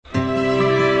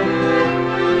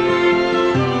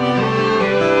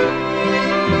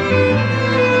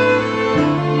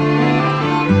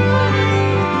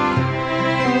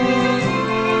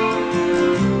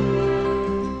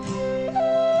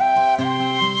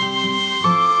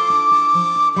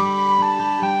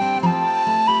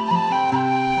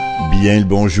Bien le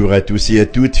bonjour à tous et à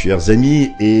toutes, chers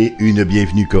amis, et une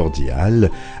bienvenue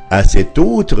cordiale à cette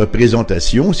autre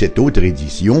présentation, cette autre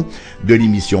édition de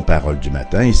l'émission Parole du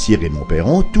matin. Ici Raymond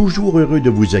Perron, toujours heureux de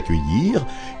vous accueillir,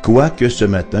 quoique ce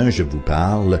matin je vous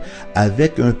parle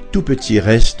avec un tout petit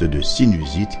reste de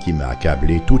sinusite qui m'a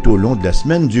accablé tout au long de la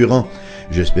semaine durant.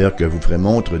 J'espère que vous ferez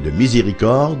montre de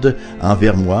miséricorde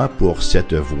envers moi pour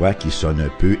cette voix qui sonne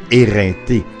un peu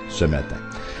éreintée ce matin.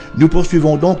 Nous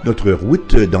poursuivons donc notre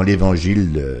route dans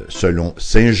l'Évangile selon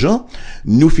Saint Jean.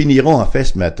 Nous finirons en fait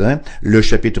ce matin le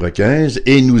chapitre 15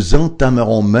 et nous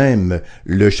entamerons même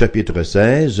le chapitre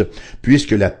 16,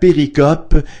 puisque la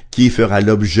péricope qui fera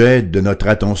l'objet de notre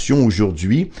attention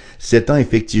aujourd'hui s'étend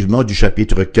effectivement du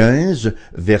chapitre 15,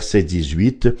 verset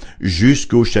 18,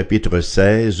 jusqu'au chapitre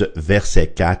 16, verset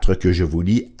 4, que je vous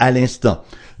lis à l'instant.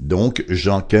 Donc,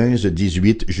 Jean 15,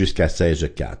 18 jusqu'à 16,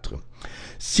 4.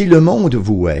 Si le monde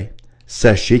vous hait,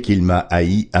 sachez qu'il m'a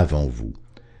haï avant vous.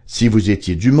 Si vous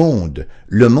étiez du monde,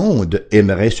 le monde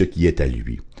aimerait ce qui est à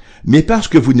lui. Mais parce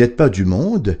que vous n'êtes pas du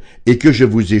monde, et que je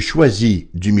vous ai choisi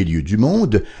du milieu du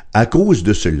monde, à cause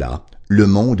de cela, le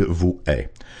monde vous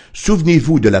hait.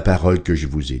 Souvenez-vous de la parole que je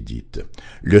vous ai dite.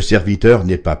 Le serviteur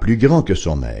n'est pas plus grand que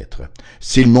son maître.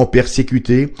 S'ils m'ont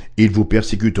persécuté, ils vous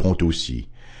persécuteront aussi.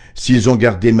 S'ils ont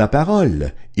gardé ma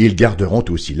parole, ils garderont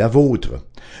aussi la vôtre.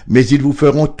 Mais ils vous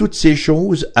feront toutes ces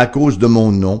choses à cause de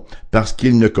mon nom, parce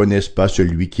qu'ils ne connaissent pas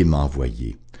celui qui m'a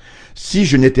envoyé. Si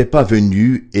je n'étais pas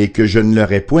venu et que je ne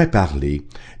leur ai point parlé,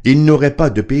 ils n'auraient pas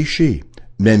de péché.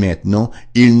 Mais maintenant,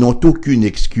 ils n'ont aucune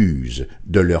excuse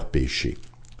de leur péché.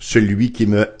 Celui qui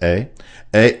me hait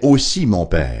est aussi mon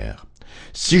Père.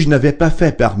 Si je n'avais pas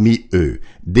fait parmi eux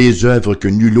des œuvres que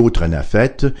nul autre n'a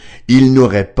faites, ils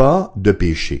n'auraient pas de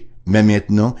péché. Mais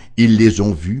maintenant, ils les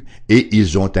ont vus et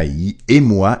ils ont haï, et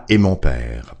moi et mon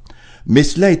Père. Mais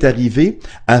cela est arrivé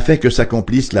afin que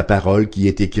s'accomplisse la parole qui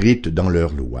est écrite dans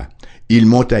leur loi. Ils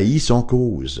m'ont haï sans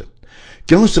cause.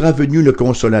 Quand sera venu le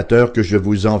consolateur que je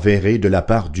vous enverrai de la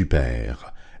part du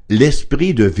Père?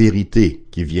 L'Esprit de vérité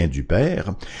qui vient du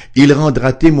Père, il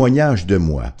rendra témoignage de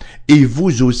moi, et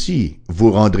vous aussi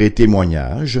vous rendrez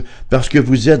témoignage, parce que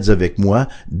vous êtes avec moi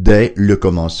dès le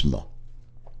commencement.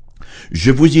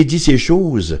 Je vous ai dit ces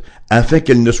choses afin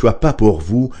qu'elles ne soient pas pour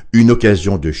vous une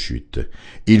occasion de chute.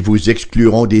 Ils vous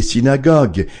excluront des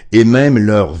synagogues, et même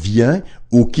l'heure vient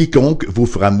où quiconque vous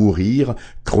fera mourir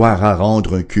croira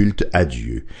rendre un culte à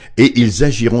Dieu. Et ils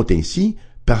agiront ainsi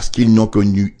parce qu'ils n'ont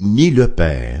connu ni le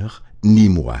Père, ni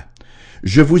moi.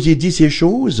 Je vous ai dit ces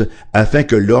choses afin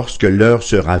que lorsque l'heure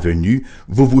sera venue,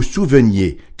 vous vous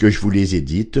souveniez que je vous les ai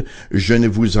dites. Je ne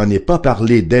vous en ai pas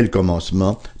parlé dès le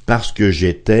commencement parce que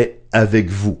j'étais avec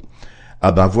vous.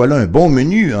 Ah ben voilà un bon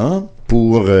menu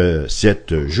pour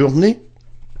cette journée.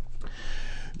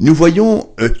 Nous voyons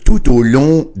tout au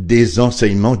long des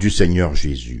enseignements du Seigneur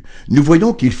Jésus, nous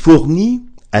voyons qu'il fournit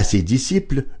à ses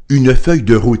disciples une feuille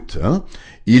de route.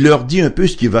 Il leur dit un peu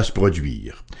ce qui va se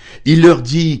produire. Il leur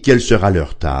dit quelle sera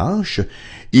leur tâche.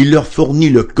 Il leur fournit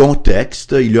le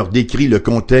contexte. Il leur décrit le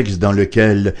contexte dans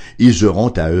lequel ils auront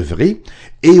à œuvrer.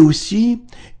 Et aussi,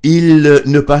 il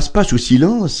ne passe pas sous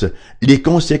silence les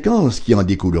conséquences qui en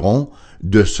découleront,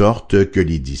 de sorte que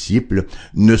les disciples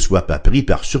ne soient pas pris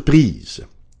par surprise.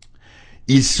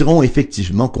 Ils seront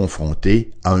effectivement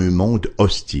confrontés à un monde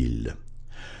hostile.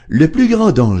 Le plus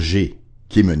grand danger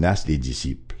qui menace les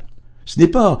disciples, ce n'est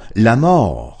pas la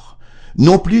mort,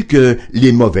 non plus que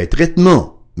les mauvais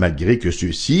traitements, malgré que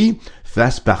ceux-ci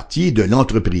fassent partie de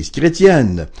l'entreprise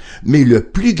chrétienne. Mais le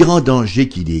plus grand danger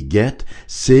qui les guette,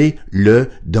 c'est le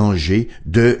danger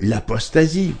de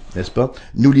l'apostasie, n'est-ce pas?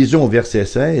 Nous lisons au verset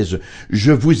 16, «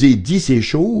 Je vous ai dit ces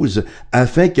choses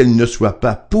afin qu'elles ne soient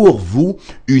pas pour vous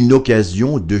une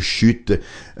occasion de chute. »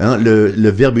 Le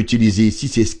verbe utilisé ici,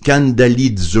 c'est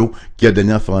scandalizo, qui a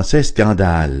donné en français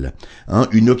scandale.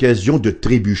 Une occasion de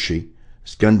trébucher.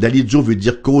 Scandalizo veut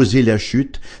dire causer la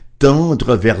chute,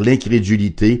 tendre vers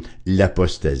l'incrédulité,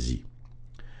 l'apostasie.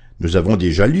 Nous avons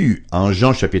déjà lu en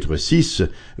Jean chapitre 6,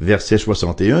 verset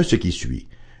 61, ce qui suit.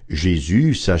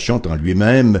 Jésus, sachant en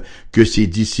lui-même que ses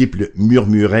disciples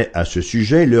murmuraient à ce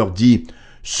sujet, leur dit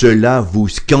 « Cela vous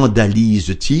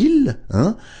scandalise-t-il?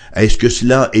 Est-ce que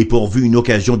cela est pourvu une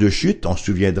occasion de chute? » On se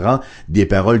souviendra des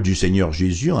paroles du Seigneur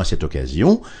Jésus en cette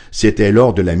occasion. C'était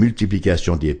lors de la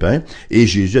multiplication des pains, et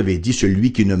Jésus avait dit «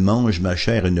 Celui qui ne mange ma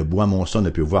chair et ne boit mon sang ne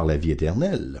peut voir la vie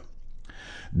éternelle. »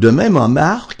 De même en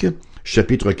Marc,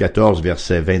 chapitre 14,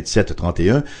 versets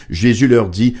 27-31, Jésus leur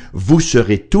dit « Vous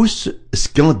serez tous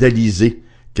scandalisés,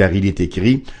 car il est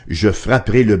écrit « Je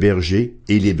frapperai le berger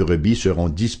et les brebis seront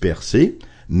dispersées. »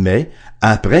 Mais,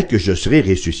 après que je serai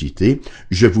ressuscité,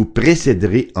 je vous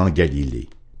précéderai en Galilée.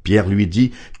 Pierre lui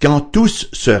dit, quand tous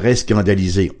seraient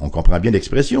scandalisés, on comprend bien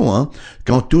l'expression, hein?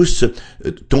 Quand tous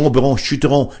tomberont,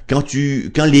 chuteront, quand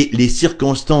les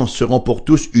circonstances seront pour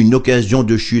tous une occasion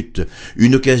de chute,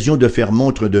 une occasion de faire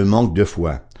montre de manque de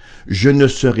foi. Je ne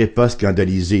serai pas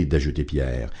scandalisé, d'ajouter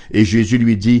Pierre. Et Jésus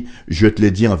lui dit, je te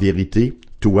le dis en vérité,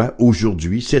 toi,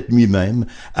 aujourd'hui, cette nuit même,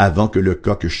 avant que le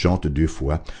coq chante 2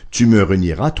 fois, tu me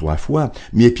renieras 3 fois.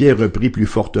 Mais Pierre reprit plus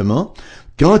fortement,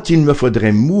 quand il me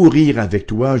faudrait mourir avec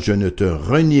toi, je ne te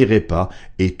renierai pas,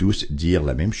 et tous dirent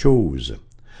la même chose.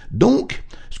 Donc,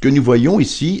 ce que nous voyons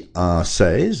ici en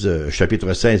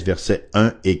chapitre 16, versets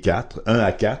 1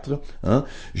 à 4, hein,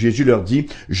 Jésus leur dit,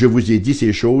 « Je vous ai dit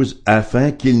ces choses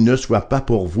afin qu'il ne soit pas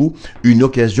pour vous une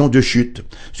occasion de chute. »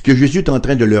 Ce que Jésus est en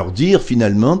train de leur dire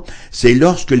finalement, c'est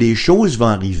lorsque les choses vont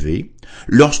arriver,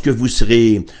 lorsque vous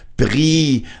serez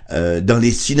pris dans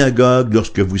les synagogues,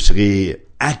 lorsque vous serez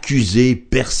accusé,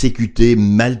 persécuté,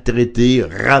 maltraité,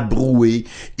 rabroué,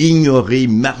 ignoré,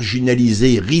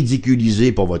 marginalisé,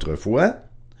 ridiculisé pour votre foi,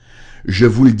 je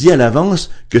vous le dis à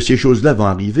l'avance que ces choses-là vont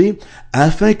arriver,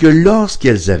 afin que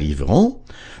lorsqu'elles arriveront,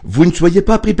 vous ne soyez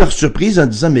pas pris par surprise en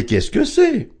disant « mais qu'est-ce que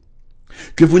c'est ?»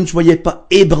 Que vous ne soyez pas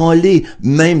ébranlés,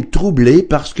 même troublés,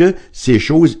 parce que ces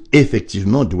choses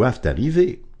effectivement doivent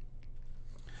arriver.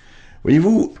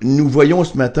 Voyez-vous, nous voyons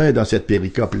ce matin dans cette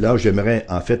péricope-là, j'aimerais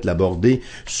en fait l'aborder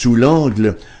sous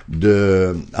l'angle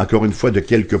de, encore une fois, de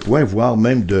quelques points, voire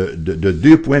même de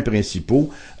 2 points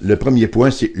principaux. Le premier point,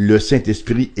 c'est le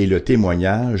Saint-Esprit et le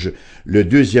témoignage. Le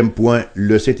deuxième point,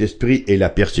 le Saint-Esprit et la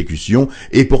persécution.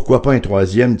 Et pourquoi pas un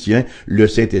troisième, tiens, le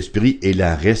Saint-Esprit et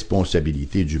la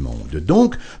responsabilité du monde.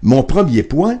 Donc, mon premier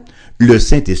point, le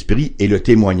Saint-Esprit et le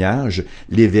témoignage,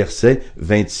 les versets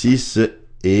 26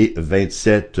 et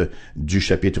 27 du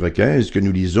chapitre 15 que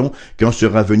nous lisons, « Quand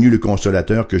sera venu le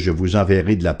consolateur que je vous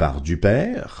enverrai de la part du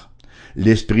Père,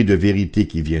 l'Esprit de vérité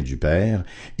qui vient du Père,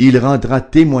 il rendra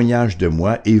témoignage de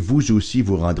moi et vous aussi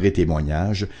vous rendrez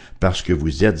témoignage parce que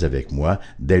vous êtes avec moi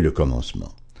dès le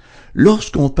commencement. »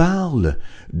 Lorsqu'on parle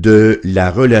de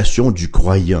la relation du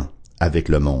croyant avec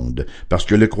le monde, parce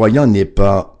que le croyant n'est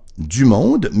pas du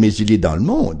monde, mais il est dans le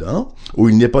monde, hein? Ou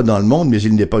il n'est pas dans le monde, mais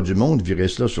il n'est pas du monde, virez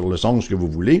cela sur le sens que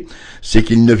vous voulez, c'est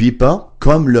qu'il ne vit pas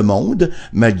comme le monde,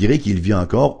 malgré qu'il vit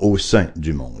encore au sein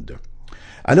du monde.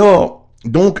 Alors,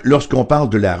 donc, lorsqu'on parle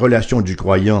de la relation du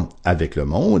croyant avec le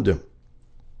monde,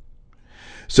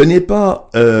 ce n'est pas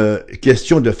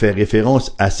question de faire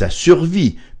référence à sa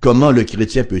survie. Comment le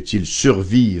chrétien peut-il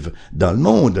survivre dans le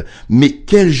monde? Mais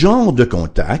quel genre de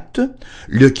contact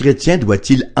le chrétien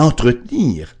doit-il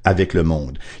entretenir avec le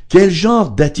monde? Quel genre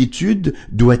d'attitude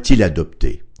doit-il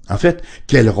adopter? En fait,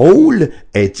 quel rôle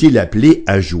est-il appelé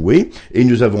à jouer? Et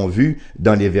nous avons vu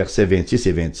dans les versets 26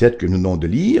 et 27 que nous venons de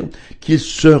lire qu'ils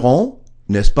seront,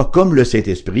 n'est-ce pas, comme le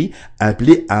Saint-Esprit,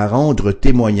 appelé à rendre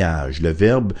témoignage. Le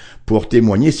verbe pour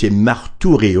témoigner, c'est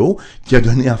martureo, qui a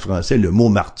donné en français le mot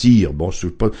martyr. Bon, c'est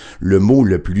pas le mot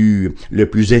le plus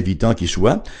invitant qui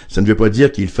soit. Ça ne veut pas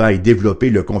dire qu'il faille développer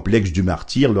le complexe du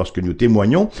martyr lorsque nous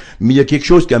témoignons, mais il y a quelque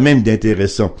chose quand même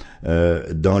d'intéressant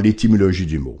dans l'étymologie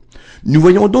du mot. Nous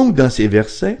voyons donc dans ces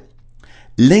versets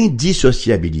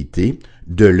l'indissociabilité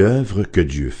de l'œuvre que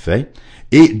Dieu fait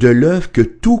et de l'œuvre que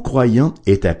tout croyant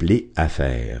est appelé à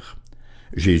faire.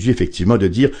 Jésus, effectivement, de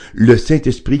dire « Le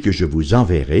Saint-Esprit que je vous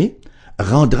enverrai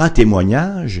rendra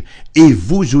témoignage et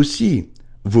vous aussi,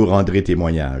 vous rendrez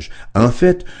témoignage. » En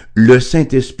fait, le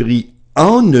Saint-Esprit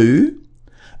en eux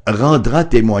rendra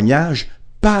témoignage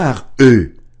par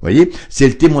eux. Vous voyez, c'est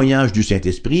le témoignage du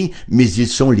Saint-Esprit, mais ils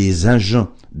sont les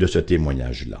agents de ce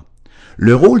témoignage-là.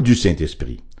 Le rôle du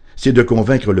Saint-Esprit, c'est de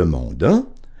convaincre le monde, hein?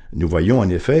 Nous voyons en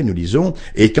effet, nous lisons,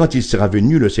 « Et quand il sera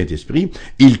venu le Saint-Esprit,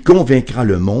 il convaincra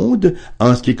le monde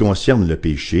en ce qui concerne le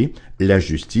péché, la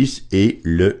justice et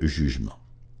le jugement. »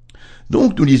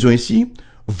 Donc nous lisons ici,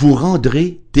 « Vous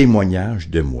rendrez témoignage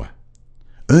de moi. »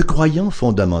 Un croyant,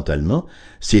 fondamentalement,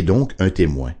 c'est donc un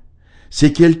témoin.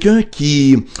 C'est quelqu'un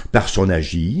qui, par son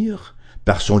agir,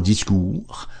 par son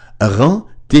discours, rend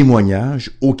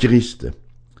témoignage au Christ.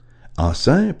 En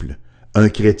simple, un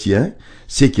chrétien,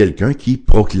 c'est quelqu'un qui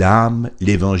proclame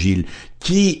l'Évangile,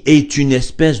 qui est une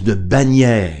espèce de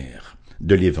bannière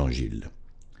de l'Évangile.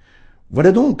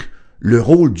 Voilà donc le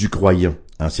rôle du croyant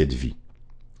en cette vie.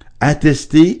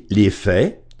 Attester les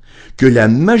faits que la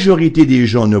majorité des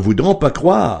gens ne voudront pas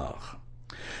croire,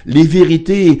 les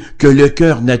vérités que le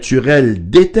cœur naturel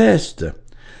déteste.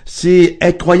 C'est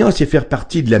être croyant, c'est faire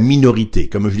partie de la minorité.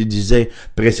 Comme je le disais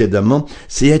précédemment,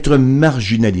 c'est être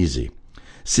marginalisé.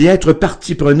 C'est être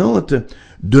partie prenante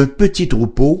d'un petit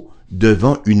troupeau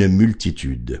devant une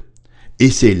multitude.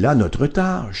 Et c'est là notre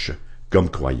tâche, comme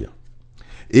croyants.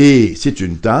 Et c'est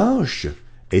une tâche,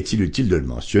 est-il utile de le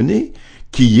mentionner,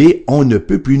 qui est on ne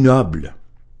peut plus noble.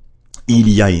 Il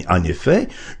y a en effet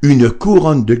une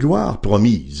couronne de gloire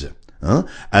promise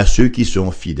à ceux qui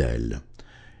sont fidèles.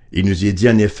 Il nous est dit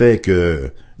en effet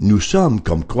que nous sommes,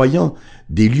 comme croyants,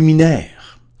 des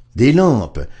luminaires, des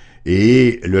lampes,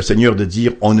 et le Seigneur de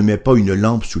dire on ne met pas une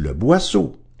lampe sous le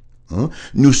boisseau.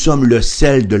 Nous sommes le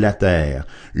sel de la terre.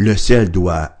 Le sel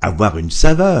doit avoir une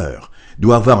saveur,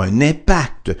 doit avoir un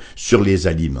impact sur les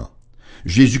aliments.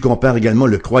 Jésus compare également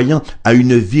le croyant à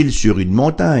une ville sur une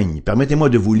montagne. Permettez-moi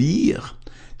de vous lire,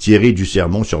 tiré du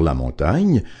Sermon sur la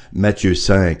montagne, Matthieu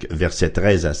 5, versets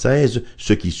 13 à 16,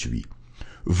 ce qui suit.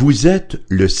 « Vous êtes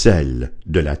le sel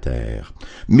de la terre.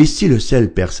 Mais si le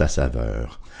sel perd sa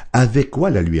saveur, avec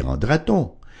quoi la lui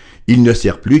rendra-t-on? Il ne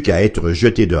sert plus qu'à être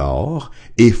jeté dehors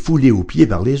et foulé aux pieds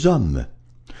par les hommes.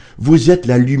 Vous êtes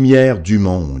la lumière du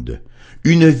monde.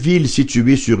 Une ville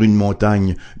située sur une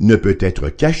montagne ne peut être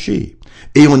cachée,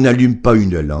 et on n'allume pas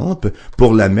une lampe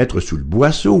pour la mettre sous le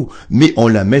boisseau, mais on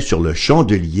la met sur le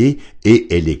chandelier et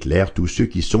elle éclaire tous ceux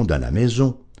qui sont dans la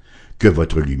maison. Que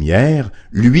votre lumière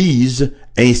luise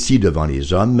ainsi devant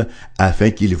les hommes,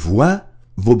 afin qu'ils voient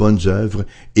vos bonnes œuvres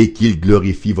et qu'ils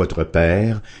glorifient votre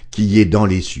Père qui est dans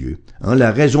les cieux.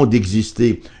 La raison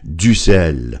d'exister du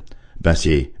sel,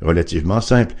 c'est relativement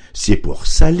simple, c'est pour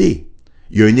saler.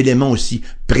 Il y a un élément aussi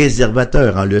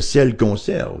préservateur, le sel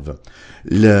conserve.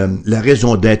 La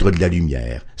raison d'être de la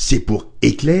lumière, c'est pour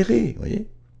éclairer. Voyez?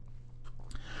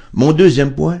 Mon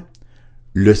deuxième point,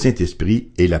 le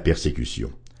Saint-Esprit et la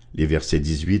persécution. Les versets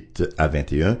 18 à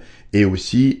 21 et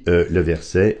aussi le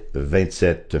verset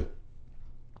 27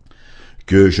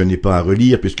 que je n'ai pas à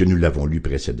relire puisque nous l'avons lu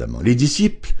précédemment. Les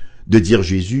disciples, de dire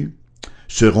Jésus,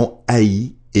 seront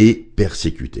haïs et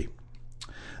persécutés.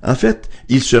 En fait,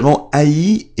 ils seront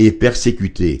haïs et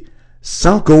persécutés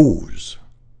sans cause.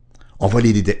 On va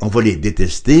les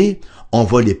détester, on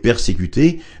va les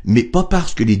persécuter, mais pas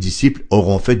parce que les disciples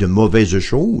auront fait de mauvaises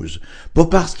choses, pas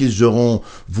parce qu'ils auront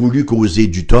voulu causer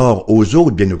du tort aux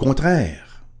autres, bien au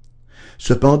contraire.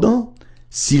 Cependant,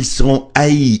 s'ils seront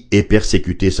haïs et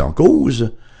persécutés sans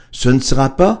cause, ce ne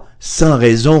sera pas sans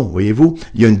raison, voyez-vous,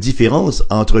 il y a une différence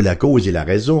entre la cause et la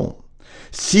raison.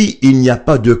 Si il n'y a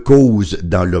pas de cause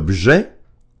dans l'objet,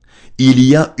 il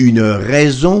y a une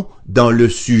raison dans le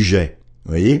sujet,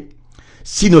 voyez.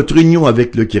 Si notre union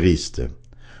avec le Christ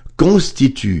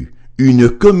constitue une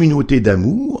communauté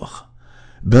d'amour,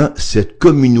 cette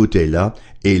communauté-là,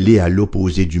 elle est à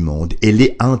l'opposé du monde, elle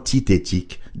est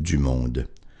antithétique du monde.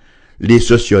 Les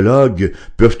sociologues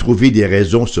peuvent trouver des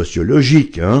raisons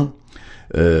sociologiques,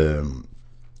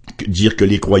 dire que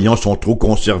les croyants sont trop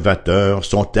conservateurs,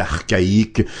 sont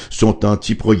archaïques, sont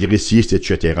anti-progressistes,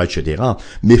 etc., etc.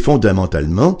 Mais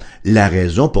fondamentalement, la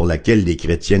raison pour laquelle les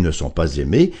chrétiens ne sont pas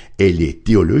aimés, elle est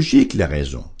théologique, la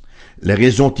raison. La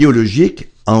raison théologique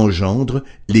engendre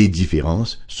les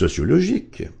différences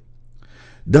sociologiques.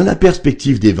 Dans la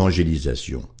perspective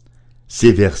d'évangélisation,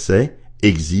 ces versets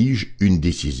exigent une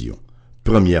décision.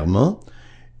 Premièrement,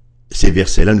 ces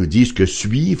versets-là nous disent que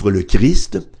suivre le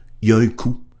Christ, il y a un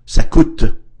coût. Ça coûte.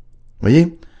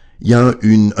 Voyez? Il y a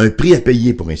un prix à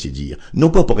payer, pour ainsi dire. Non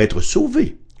pas pour être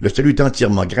sauvé. Le salut est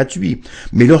entièrement gratuit.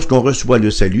 Mais lorsqu'on reçoit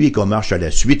le salut et qu'on marche à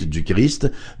la suite du Christ,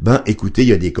 écoutez, il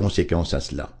y a des conséquences à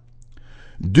cela.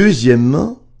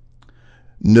 Deuxièmement,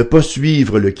 ne pas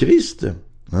suivre le Christ,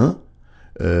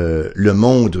 le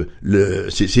monde,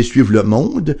 c'est suivre le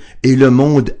monde, et le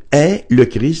monde est le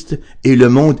Christ, et le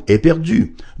monde est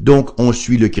perdu. Donc, on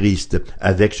suit le Christ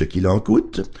avec ce qu'il en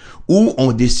coûte, ou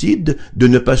on décide de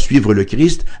ne pas suivre le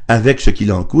Christ avec ce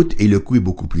qu'il en coûte, et le coût est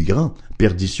beaucoup plus grand,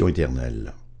 perdition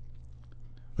éternelle.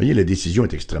 Vous voyez, la décision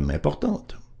est extrêmement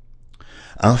importante.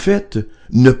 En fait,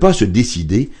 ne pas se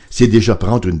décider, c'est déjà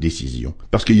prendre une décision,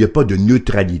 parce qu'il n'y a pas de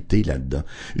neutralité là-dedans.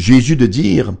 Jésus de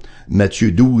dire,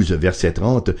 Matthieu 12, verset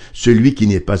 30, « Celui qui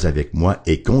n'est pas avec moi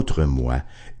est contre moi,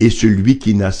 et celui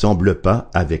qui n'assemble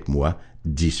pas avec moi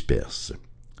disperse. »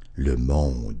 Le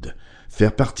monde.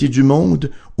 Faire partie du monde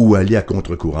ou aller à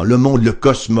contre-courant. Le monde, le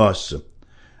cosmos.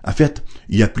 En fait,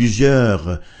 il y a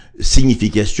plusieurs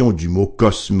significations du mot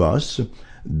cosmos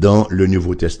dans le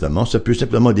Nouveau Testament. Ça peut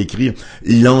simplement décrire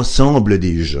l'ensemble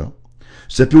des gens.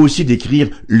 Ça peut aussi décrire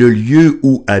le lieu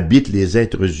où habitent les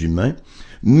êtres humains,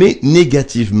 mais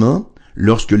négativement,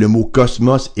 lorsque le mot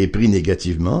cosmos est pris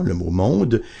négativement, le mot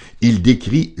monde, il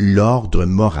décrit l'ordre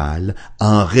moral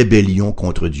en rébellion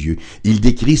contre Dieu. Il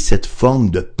décrit cette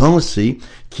forme de pensée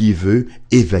qui veut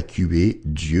évacuer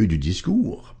Dieu du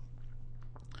discours.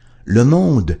 Le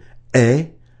monde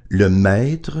est le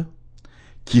maître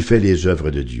qui fait les œuvres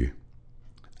de Dieu.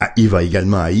 Il va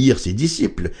également haïr ses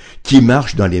disciples, qui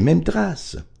marchent dans les mêmes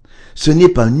traces. Ce n'est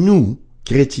pas nous,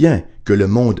 chrétiens, que le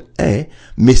monde est,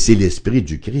 mais c'est l'Esprit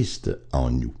du Christ en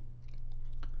nous.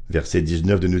 Verset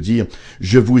 19 de nous dire, «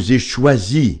 Je vous ai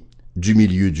choisi du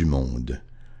milieu du monde. »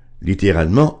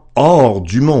 Littéralement, hors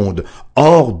du monde,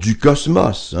 hors du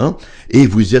cosmos, hein? Et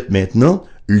vous êtes maintenant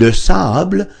le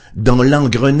sable dans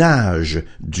l'engrenage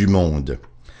du monde.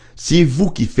 C'est vous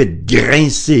qui faites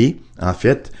grincer, en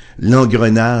fait,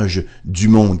 l'engrenage du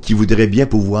monde, qui voudrait bien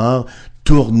pouvoir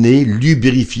tourner,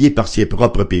 lubrifié par ses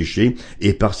propres péchés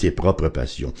et par ses propres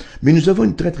passions. Mais nous avons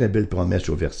une très très belle promesse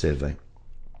au verset 20.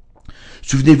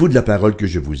 Souvenez-vous de la parole que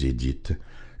je vous ai dite.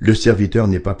 Le serviteur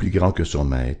n'est pas plus grand que son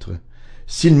maître.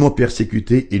 S'ils m'ont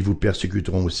persécuté, ils vous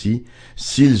persécuteront aussi.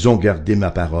 S'ils ont gardé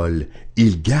ma parole,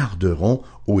 ils garderont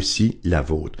aussi la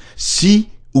vôtre. Si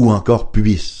ou encore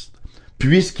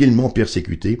puisqu'ils m'ont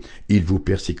persécuté, ils vous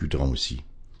persécuteront aussi.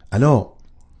 Alors,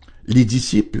 les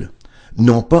disciples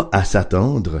n'ont pas à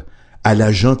s'attendre à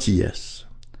la gentillesse,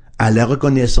 à la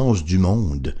reconnaissance du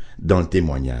monde dans le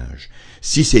témoignage.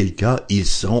 Si c'est le cas, ils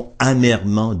seront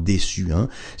amèrement déçus,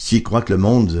 s'ils croient que le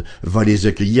monde va les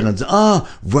accueillir en disant « Ah,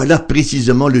 voilà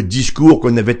précisément le discours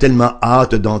qu'on avait tellement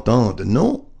hâte d'entendre. »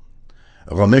 Non.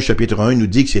 Romains chapitre 1 nous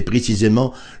dit que c'est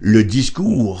précisément le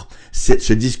discours,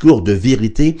 ce discours de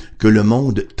vérité que le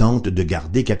monde tente de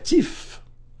garder captif.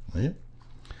 Oui.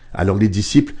 Alors les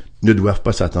disciples ne doivent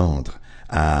pas s'attendre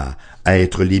à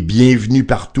être les bienvenus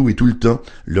partout et tout le temps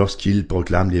lorsqu'ils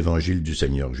proclament l'évangile du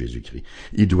Seigneur Jésus-Christ.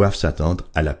 Ils doivent s'attendre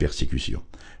à la persécution.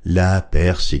 La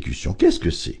persécution, qu'est-ce que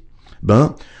c'est?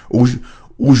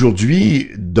 Aujourd'hui,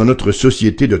 dans notre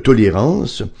société de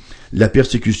tolérance, la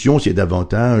persécution, c'est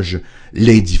davantage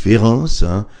l'indifférence,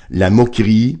 la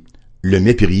moquerie, le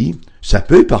mépris. Ça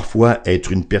peut parfois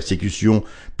être une persécution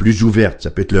plus ouverte,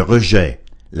 ça peut être le rejet,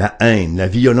 la haine, la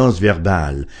violence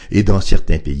verbale, et dans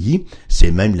certains pays,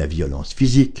 c'est même la violence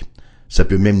physique. Ça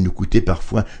peut même nous coûter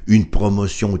parfois une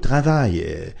promotion au travail,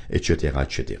 etc.,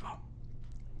 etc.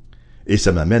 Et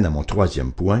ça m'amène à mon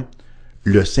troisième point,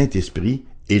 le Saint-Esprit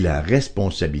et la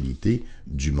responsabilité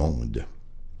du monde.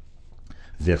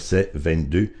 Versets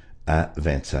 22 à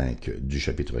 25 du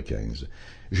chapitre 15.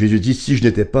 Jésus dit, « Si je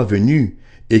n'étais pas venu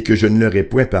et que je ne leur ai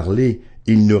point parlé,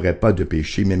 ils n'auraient pas de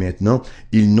péché, mais maintenant,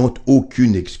 ils n'ont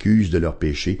aucune excuse de leur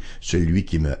péché. Celui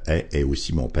qui me hait est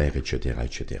aussi mon Père, etc.,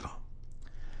 etc. »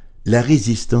 La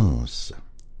résistance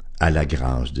à la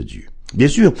grâce de Dieu. Bien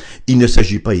sûr, il ne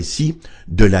s'agit pas ici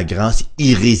de la grâce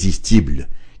irrésistible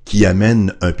qui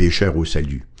amène un pécheur au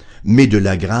salut, mais de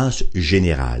la grâce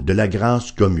générale, de la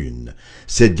grâce commune.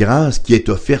 Cette grâce qui est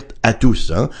offerte à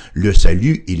tous, le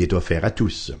salut, il est offert à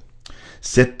tous.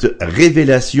 Cette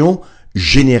révélation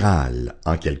générale,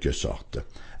 en quelque sorte,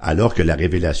 alors que la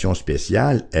révélation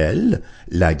spéciale, elle,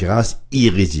 la grâce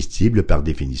irrésistible par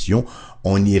définition,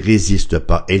 on n'y résiste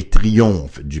pas, elle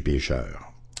triomphe du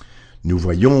pécheur. Nous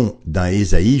voyons dans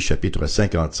Ésaïe chapitre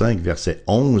 55 verset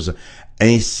 11, «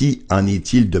 Ainsi en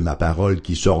est-il de ma parole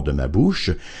qui sort de ma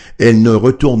bouche, elle ne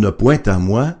retourne point à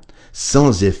moi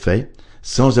sans effet,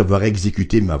 sans avoir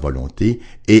exécuté ma volonté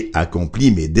et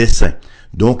accompli mes desseins. »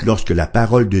 Donc, lorsque la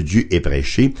parole de Dieu est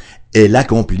prêchée, elle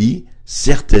accomplit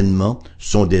certainement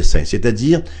son dessein,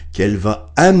 c'est-à-dire qu'elle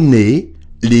va amener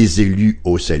les élus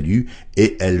au salut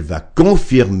et elle va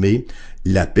confirmer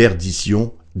la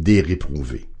perdition des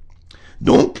réprouvés.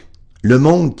 Donc, le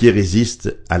monde qui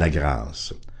résiste à la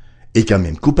grâce est quand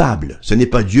même coupable. Ce n'est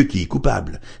pas Dieu qui est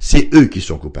coupable, c'est eux qui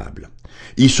sont coupables.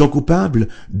 Ils sont coupables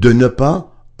de ne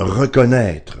pas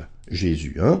reconnaître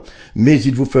Jésus, mais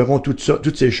ils vous feront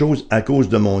toutes ces choses à cause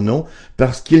de mon nom,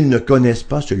 parce qu'ils ne connaissent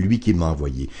pas celui qui m'a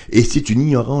envoyé. Et c'est une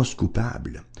ignorance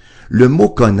coupable. Le mot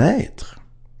connaître,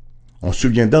 on se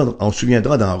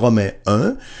souviendra dans Romains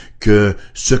 1 que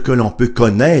ce que l'on peut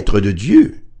connaître de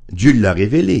Dieu, Dieu l'a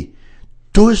révélé.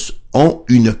 Tous ont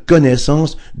une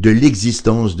connaissance de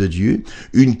l'existence de Dieu,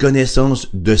 une connaissance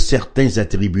de certains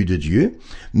attributs de Dieu,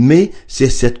 mais c'est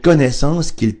cette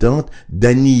connaissance qu'ils tentent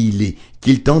d'annihiler,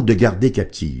 qu'ils tentent de garder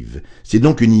captive. C'est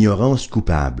donc une ignorance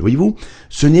coupable. Voyez-vous,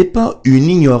 ce n'est pas une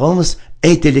ignorance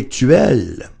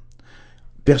intellectuelle.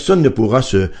 Personne ne pourra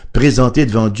se présenter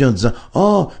devant Dieu en disant «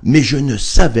 Oh, mais je ne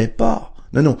savais pas ».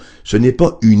 Non, ce n'est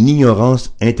pas une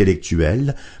ignorance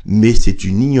intellectuelle, mais c'est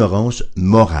une ignorance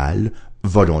morale,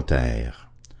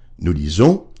 volontaire. Nous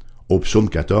lisons au psaume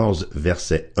 14,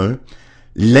 verset 1,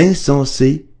 «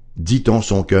 L'insensé dit en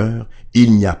son cœur,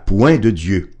 il n'y a point de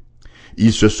Dieu.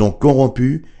 Ils se sont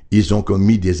corrompus, ils ont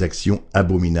commis des actions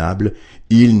abominables,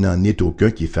 il n'en est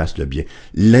aucun qui fasse le bien.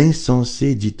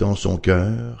 L'insensé dit en son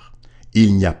cœur,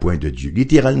 il n'y a point de Dieu. »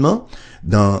 Littéralement,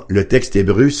 dans le texte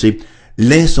hébreu, c'est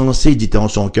L'insensé dit en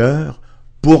son cœur,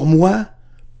 pour moi,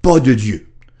 pas de Dieu.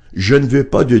 Je ne veux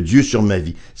pas de Dieu sur ma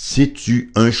vie.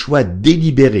 C'est-tu un choix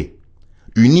délibéré,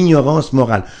 une ignorance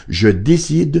morale? Je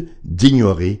décide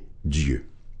d'ignorer Dieu.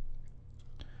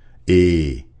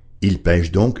 Et il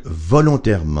pêche donc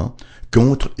volontairement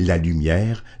contre la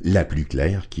lumière la plus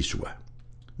claire qui soit.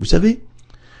 Vous savez,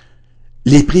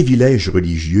 les privilèges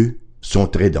religieux sont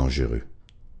très dangereux.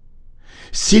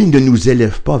 S'ils ne nous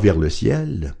élèvent pas vers le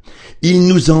ciel, ils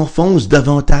nous enfoncent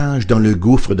davantage dans le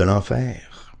gouffre de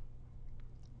l'enfer.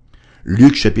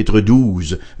 Luc chapitre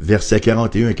 12, versets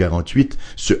 41 à 48,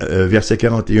 versets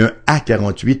 41 à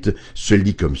 48 se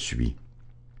lit comme suit.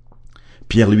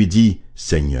 Pierre lui dit, «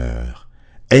 Seigneur,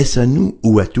 est-ce à nous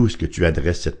ou à tous que tu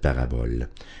adresses cette parabole? »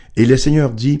 Et le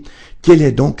Seigneur dit, « Quel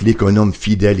est donc l'économe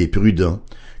fidèle et prudent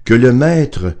que le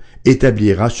maître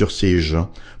établira sur ses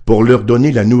gens pour leur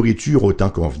donner la nourriture au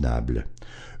temps convenable?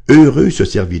 Heureux ce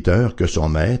serviteur que son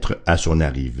maître, à son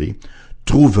arrivée,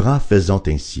 trouvera faisant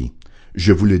ainsi.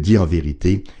 Je vous le dis en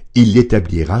vérité, il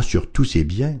l'établira sur tous ses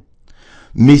biens.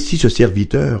 Mais si ce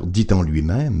serviteur dit en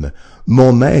lui-même, «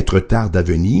 Mon maître tarde à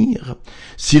venir »,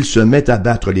 s'il se met à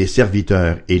battre les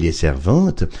serviteurs et les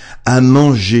servantes, à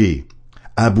manger,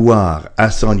 à boire,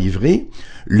 à s'enivrer,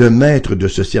 le maître de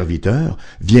ce serviteur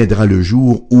viendra le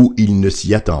jour où il ne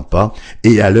s'y attend pas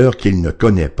et à l'heure qu'il ne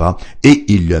connaît pas, et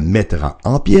il le mettra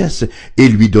en pièces et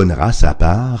lui donnera sa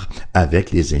part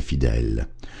avec les infidèles.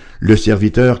 Le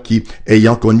serviteur qui,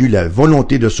 ayant connu la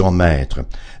volonté de son maître,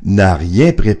 n'a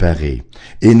rien préparé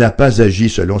et n'a pas agi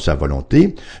selon sa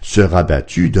volonté, sera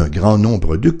battu d'un grand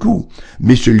nombre de coups.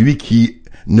 Mais celui qui,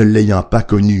 ne l'ayant pas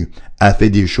connu, a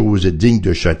fait des choses dignes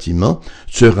de châtiment,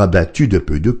 sera battu de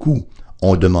peu de coups.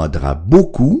 On demandera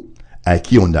beaucoup à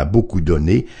qui on a beaucoup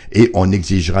donné, et on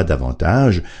exigera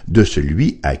davantage de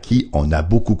celui à qui on a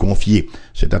beaucoup confié.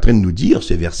 C'est en train de nous dire,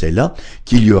 ces versets-là,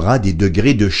 qu'il y aura des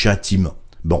degrés de châtiment.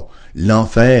 Bon,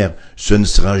 l'enfer, ce ne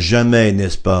sera jamais,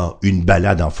 n'est-ce pas, une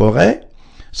balade en forêt,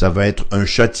 ça va être un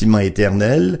châtiment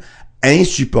éternel,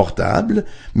 insupportable,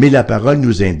 mais la parole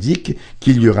nous indique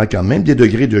qu'il y aura quand même des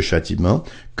degrés de châtiment,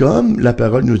 comme la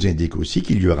parole nous indique aussi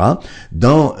qu'il y aura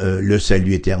dans le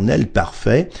salut éternel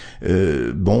parfait,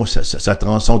 ça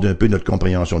transcende un peu notre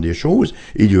compréhension des choses,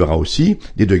 et il y aura aussi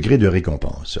des degrés de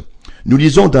récompense. Nous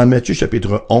lisons dans Matthieu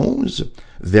chapitre 11,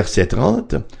 verset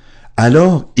 30, «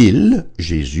 Alors il,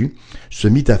 Jésus, se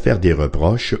mit à faire des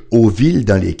reproches aux villes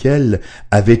dans lesquelles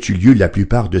avaient eu lieu la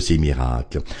plupart de ses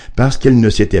miracles, parce qu'elles ne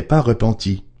s'étaient pas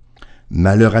repenties.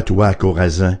 Malheur à toi,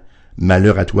 Chorazin,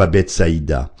 malheur à toi,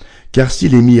 Bethsaïda, car si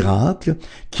les miracles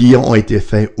qui ont été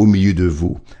faits au milieu de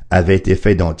vous avaient été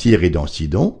faits dans Tyr et dans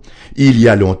Sidon, il y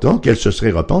a longtemps qu'elles se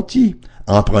seraient repenties,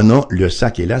 en prenant le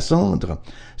sac et la cendre.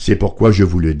 C'est pourquoi je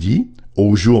vous le dis,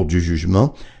 au jour du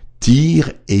jugement,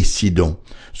 Tyr et Sidon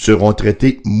seront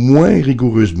traités moins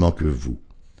rigoureusement que vous.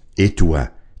 Et toi,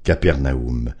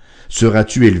 Capernaum,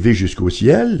 seras-tu élevé jusqu'au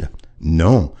ciel?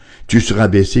 Non, tu seras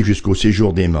baissé jusqu'au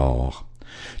séjour des morts.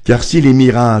 Car si les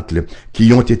miracles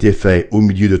qui ont été faits au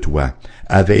milieu de toi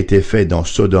avaient été faits dans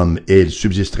Sodome, et ils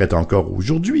subsisteraient encore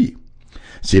aujourd'hui.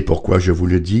 C'est pourquoi je vous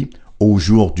le dis, au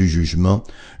jour du jugement,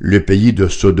 le pays de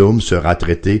Sodome sera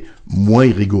traité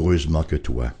moins rigoureusement que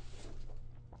toi.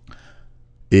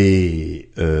 Et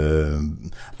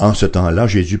en ce temps-là,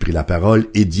 Jésus prit la parole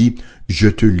et dit, « Je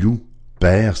te loue,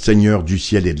 Père, Seigneur du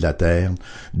ciel et de la terre,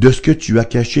 de ce que tu as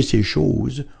caché ces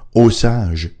choses aux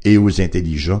sages et aux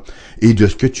intelligents, et de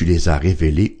ce que tu les as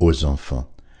révélées aux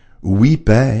enfants. Oui,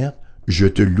 Père, je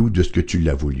te loue de ce que tu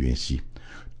l'as voulu ainsi.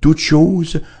 Toutes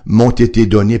choses m'ont été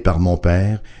données par mon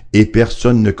Père, et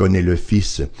personne ne connaît le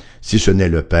Fils, si ce n'est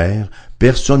le Père,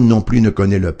 personne non plus ne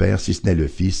connaît le Père, si ce n'est le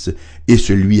Fils, et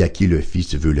celui à qui le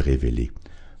Fils veut le révéler.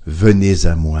 Venez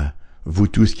à moi, vous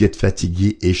tous qui êtes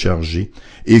fatigués et chargés,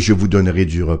 et je vous donnerai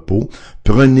du repos.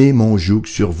 Prenez mon joug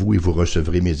sur vous et vous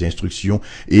recevrez mes instructions,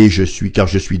 car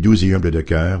je suis doux et humble de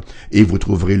cœur, et vous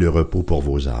trouverez le repos pour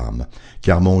vos âmes.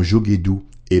 Car mon joug est doux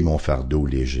et mon fardeau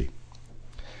léger. »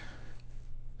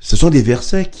 Ce sont des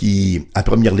versets qui, à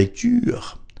première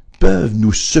lecture, peuvent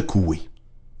nous secouer.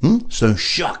 C'est un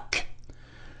choc.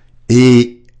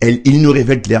 Et il nous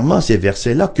révèle clairement, ces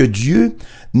versets-là, que Dieu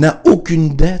n'a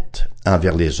aucune dette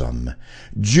envers les hommes.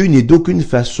 Dieu n'est d'aucune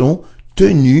façon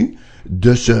tenu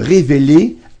de se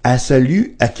révéler à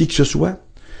salut à qui que ce soit,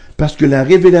 parce que la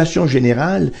révélation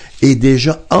générale est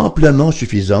déjà amplement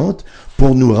suffisante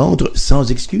pour nous rendre sans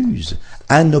excuse.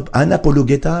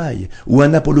 Anapologetai ou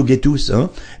anapologetus,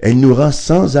 elle nous rend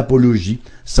sans apologie,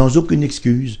 sans aucune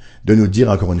excuse de nous dire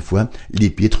encore une fois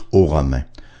l'épître aux Romains.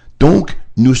 Donc,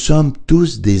 nous sommes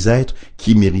tous des êtres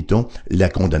qui méritons la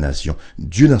condamnation.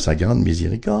 Dieu, dans sa grande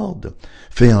miséricorde,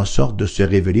 fait en sorte de se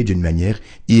révéler d'une manière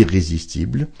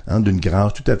irrésistible, d'une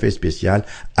grâce tout à fait spéciale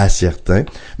à certains,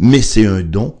 mais c'est un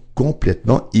don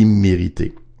complètement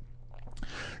immérité.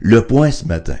 Le point ce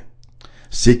matin,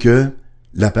 c'est que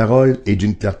la parole est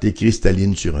d'une clarté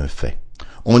cristalline sur un fait.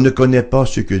 On ne connaît pas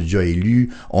ceux que Dieu a élus,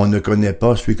 on ne connaît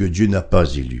pas ceux que Dieu n'a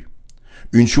pas élus.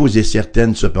 Une chose est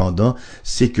certaine cependant,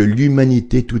 c'est que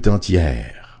l'humanité tout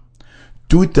entière,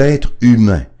 tout être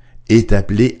humain est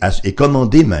appelé est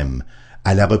commandé même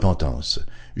à la repentance.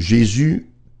 Jésus,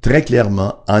 très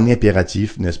clairement, en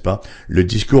impératif, n'est-ce pas, le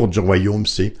discours du royaume,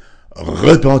 c'est «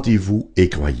 Repentez-vous et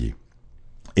croyez ».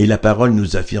 Et la parole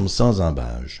nous affirme sans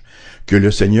embâche que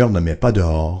le Seigneur ne met pas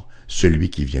dehors celui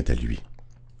qui vient à lui.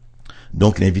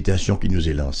 Donc l'invitation qui nous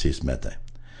est lancée ce matin,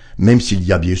 même s'il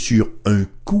y a bien sûr un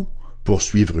coût pour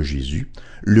suivre Jésus,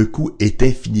 le coût est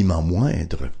infiniment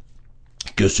moindre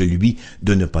que celui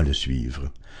de ne pas le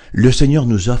suivre. Le Seigneur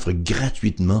nous offre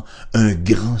gratuitement un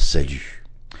grand salut,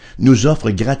 nous offre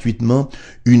gratuitement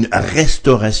une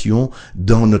restauration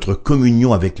dans notre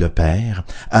communion avec le Père,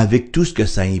 avec tout ce que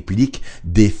ça implique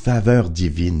des faveurs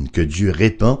divines que Dieu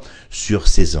répand sur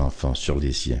ses enfants, sur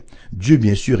les siens. Dieu,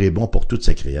 bien sûr, est bon pour toute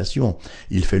sa création.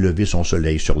 Il fait lever son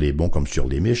soleil sur les bons comme sur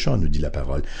les méchants, nous dit la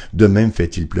parole. De même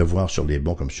fait-il pleuvoir sur les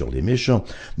bons comme sur les méchants.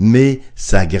 Mais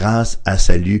sa grâce à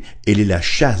salut, elle est la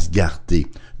chasse gardée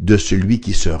de celui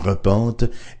qui se repente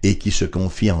et qui se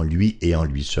confie en lui et en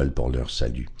lui seul pour leur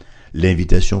salut.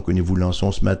 L'invitation que nous vous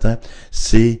lançons ce matin,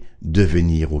 c'est de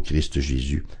venir au Christ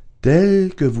Jésus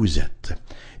tel que vous êtes.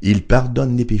 Il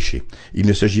pardonne les péchés. Il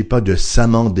ne s'agit pas de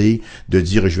s'amender, de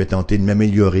dire « je vais tenter de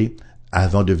m'améliorer »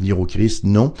 avant de venir au Christ.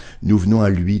 Non, nous venons à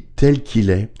lui tel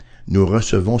qu'il est. Nous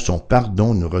recevons son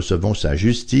pardon, nous recevons sa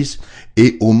justice,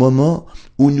 et au moment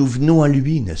où nous venons à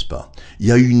lui, n'est-ce pas, il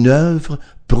y a une œuvre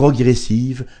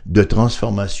progressive de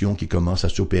transformation qui commence à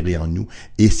s'opérer en nous,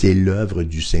 et c'est l'œuvre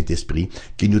du Saint-Esprit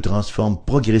qui nous transforme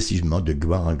progressivement de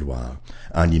gloire en gloire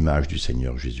en l'image du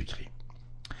Seigneur Jésus-Christ.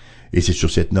 Et c'est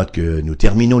sur cette note que nous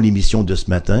terminons l'émission de ce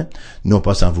matin, non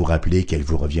pas sans vous rappeler qu'elle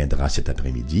vous reviendra cet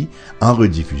après-midi, en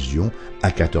rediffusion à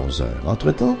 14h.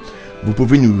 Entre-temps, vous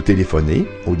pouvez nous téléphoner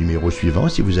au numéro suivant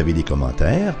si vous avez des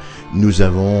commentaires. Nous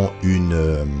avons une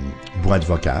boîte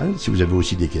vocale, si vous avez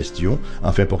aussi des questions,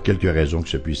 enfin pour quelque raison que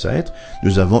ce puisse être,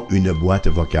 nous avons une boîte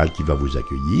vocale qui va vous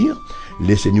accueillir.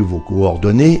 Laissez-nous vos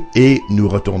coordonnées et nous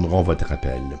retournerons votre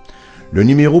appel. Le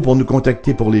numéro pour nous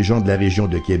contacter pour les gens de la région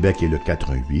de Québec est le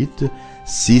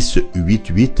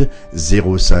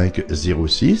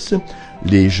 418-688-0506.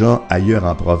 Les gens ailleurs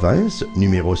en province,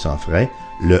 numéro sans frais,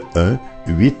 le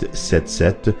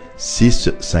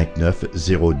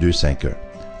 1-877-659-0251.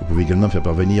 Vous pouvez également faire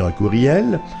parvenir un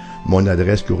courriel. Mon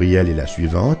adresse courriel est la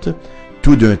suivante,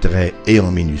 tout d'un trait et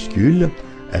en minuscule,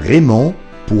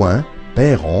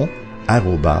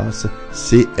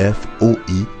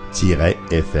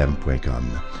 raymond.perron@cfoi-fm.com.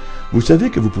 Vous savez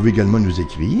que vous pouvez également nous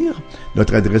écrire.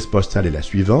 Notre adresse postale est la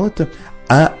suivante,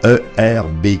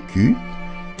 AERBQ,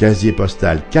 casier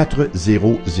postal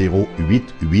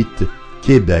 40088,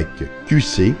 Québec,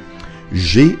 QC,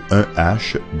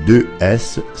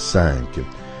 G1H2S5.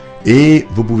 Et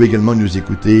vous pouvez également nous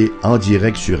écouter en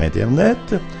direct sur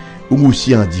Internet ou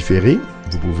aussi en différé.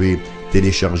 Vous pouvez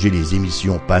télécharger les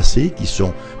émissions passées qui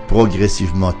sont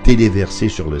progressivement téléversées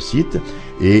sur le site,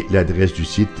 et l'adresse du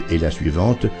site est la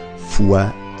suivante, foifm.com.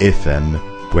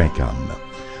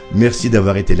 Merci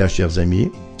d'avoir été là, chers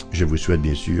amis. Je vous souhaite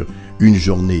bien sûr une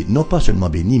journée non pas seulement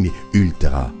bénie, mais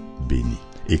ultra bénie.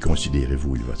 Et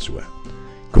considérez-vous, il va de soi.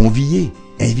 Conviez,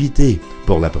 invitez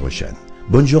pour la prochaine.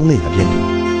 Bonne journée, à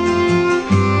bientôt.